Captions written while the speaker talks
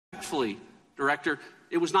Respectfully, Director,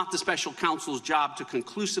 it was not the special counsel's job to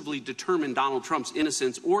conclusively determine Donald Trump's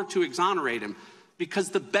innocence or to exonerate him, because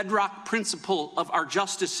the bedrock principle of our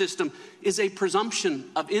justice system is a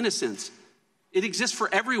presumption of innocence. It exists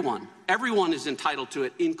for everyone. Everyone is entitled to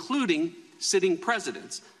it, including sitting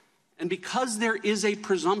presidents. And because there is a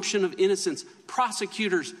presumption of innocence,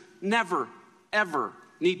 prosecutors never, ever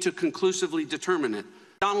need to conclusively determine it.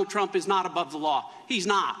 Donald Trump is not above the law. He's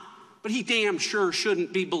not. But he damn sure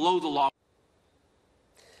shouldn't be below the law.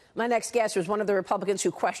 My next guest was one of the Republicans who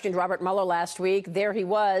questioned Robert Mueller last week. There he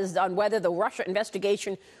was on whether the Russia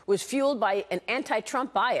investigation was fueled by an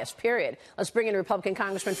anti-Trump bias, period. Let's bring in a Republican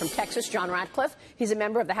congressman from Texas, John Ratcliffe. He's a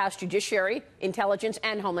member of the House Judiciary, Intelligence,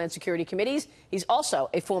 and Homeland Security Committees. He's also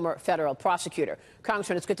a former federal prosecutor.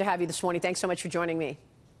 Congressman, it's good to have you this morning. Thanks so much for joining me.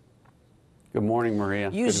 Good morning, Maria.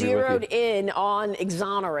 You zeroed in on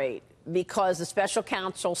exonerate because the special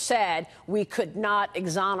counsel said we could not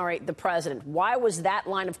exonerate the president. Why was that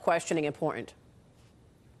line of questioning important?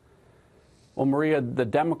 Well, Maria, the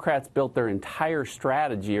Democrats built their entire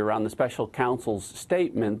strategy around the special counsel's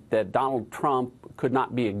statement that Donald Trump could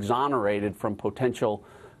not be exonerated from potential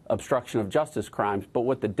obstruction of justice crimes. But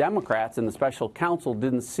what the Democrats and the special counsel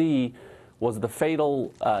didn't see was the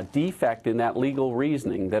fatal defect in that legal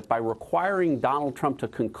reasoning, that by requiring Donald Trump to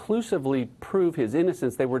conclusively prove his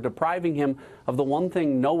innocence, they were depriving him of the one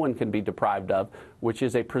thing no one can be deprived of, which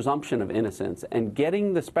is a presumption of innocence. And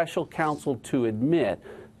getting the special counsel to admit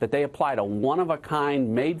that they applied a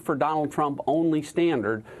one-of-a-kind, made-for-Donald-Trump-only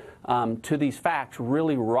standard to these facts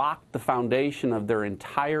really rocked the foundation of their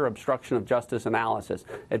entire obstruction of justice analysis.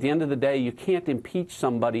 At the end of the day, you can't impeach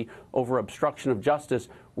somebody over obstruction of justice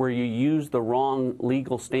where you use the wrong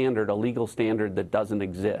legal standard, a legal standard that doesn't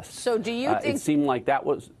exist. So do you think... It seemed like that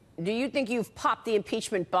was... Do you think you've popped the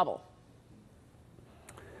impeachment bubble?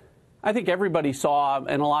 I think everybody saw,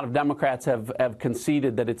 and a lot of Democrats have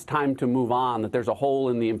conceded that it's time to move on, that there's a hole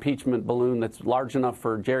in the impeachment balloon that's large enough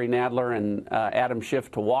for Jerry Nadler and Adam Schiff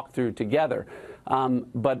to walk through together.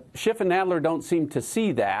 But Schiff and Nadler don't seem to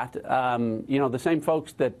see that. You know, the same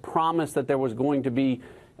folks that promised that there was going to be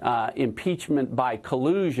impeachment by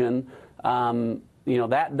collusion, you know,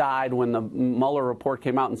 that died when the Mueller report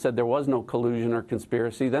came out and said there was no collusion or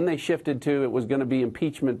conspiracy. Then they shifted to it was going to be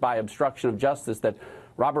impeachment by obstruction of justice, that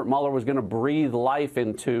Robert Mueller was going to breathe life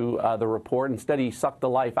into the report. Instead, he sucked the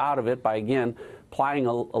life out of it by, again, applying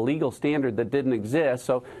a legal standard that didn't exist.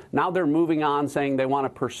 So now they're moving on, saying they want to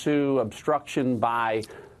pursue obstruction by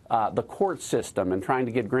the court system and trying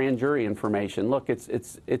to get grand jury information. Look,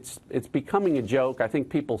 it's becoming a joke. I think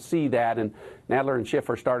people see that, and Nadler and Schiff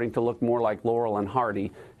are starting to look more like Laurel and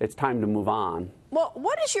Hardy. It's time to move on. Well,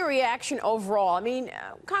 what is your reaction overall? I mean,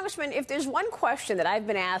 Congressman, if there's one question that I've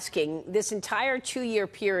been asking this entire 2-year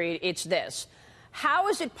period, it's this. How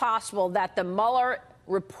is it possible that the Mueller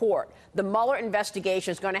report, the Mueller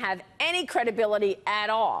investigation, is going to have any credibility at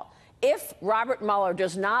all if Robert Mueller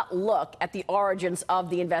does not look at the origins of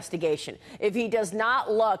the investigation, if he does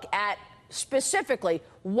not look at specifically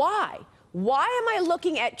why? Why am I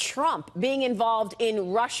looking at Trump being involved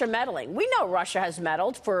in Russia meddling? We know Russia has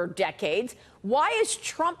meddled for decades. Why is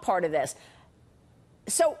Trump part of this?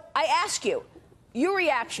 So I ask you, your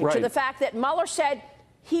reaction to the fact that Mueller said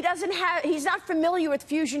he's not familiar with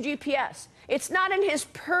Fusion GPS. It's not in his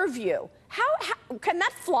purview. How can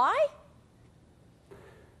that fly?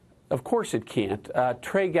 Of course it can't.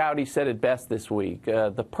 Trey Gowdy said it best this week.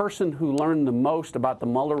 The person who learned the most about the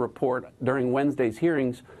Mueller report during Wednesday's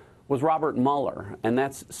hearings was Robert Mueller. And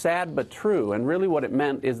that's sad but true. And really what it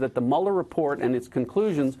meant is that the Mueller report and its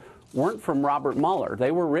conclusions weren't from Robert Mueller.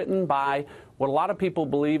 They were written by what a lot of people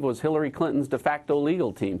believe was Hillary Clinton's de facto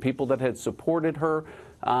legal team, people that had supported her,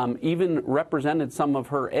 even represented some of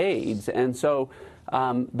her aides. And so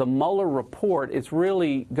the Mueller report, it's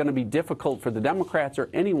really going to be difficult for the Democrats or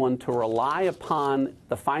anyone to rely upon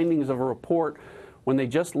the findings of a report when they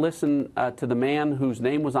just listen to the man whose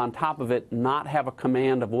name was on top of it not have a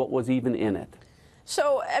command of what was even in it.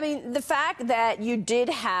 So, I mean, the fact that you did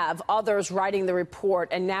have others writing the report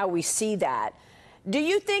and now we see that, do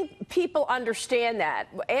you think people understand that?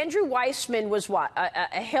 Andrew Weissman was what,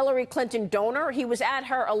 a Hillary Clinton donor? He was at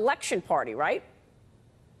her election party, right?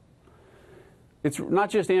 It's not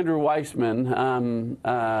just Andrew Weissman.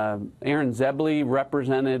 Aaron Zebley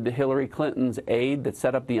represented Hillary Clinton's aide that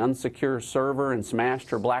set up the unsecure server and smashed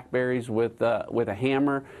her BlackBerries with a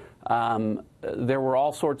hammer. There were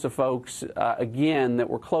all sorts of folks, again, that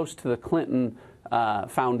were close to the Clinton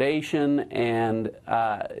Foundation. And,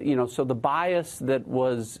 you know, so the bias that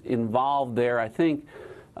was involved there, I think,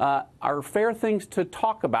 are fair things to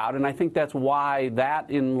talk about, and I think that's why that,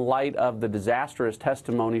 in light of the disastrous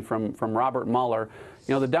testimony from Robert Mueller,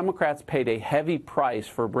 the Democrats paid a heavy price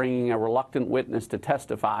for bringing a reluctant witness to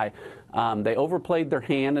testify. They overplayed their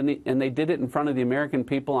hand, and they did it in front of the American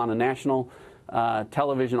people on a national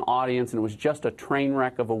television audience, and it was just a train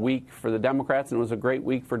wreck of a week for the Democrats, and it was a great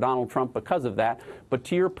week for Donald Trump because of that. But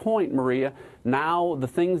to your point, Maria, now the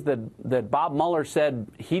things that Bob Mueller said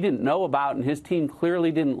he didn't know about and his team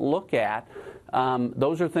clearly didn't look at,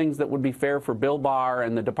 those are things that would be fair for Bill Barr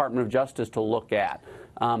and the Department of Justice to look at,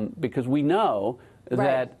 because we know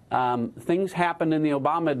that things happened in the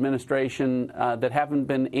Obama administration that haven't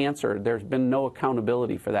been answered. There's been no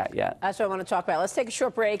accountability for that yet. That's what I want to talk about. Let's take a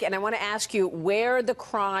short break, and I want to ask you where the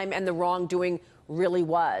crime and the wrongdoing really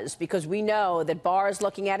was, because we know that Barr is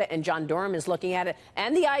looking at it and John Durham is looking at it,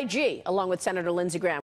 and the IG, along with Senator Lindsey Graham.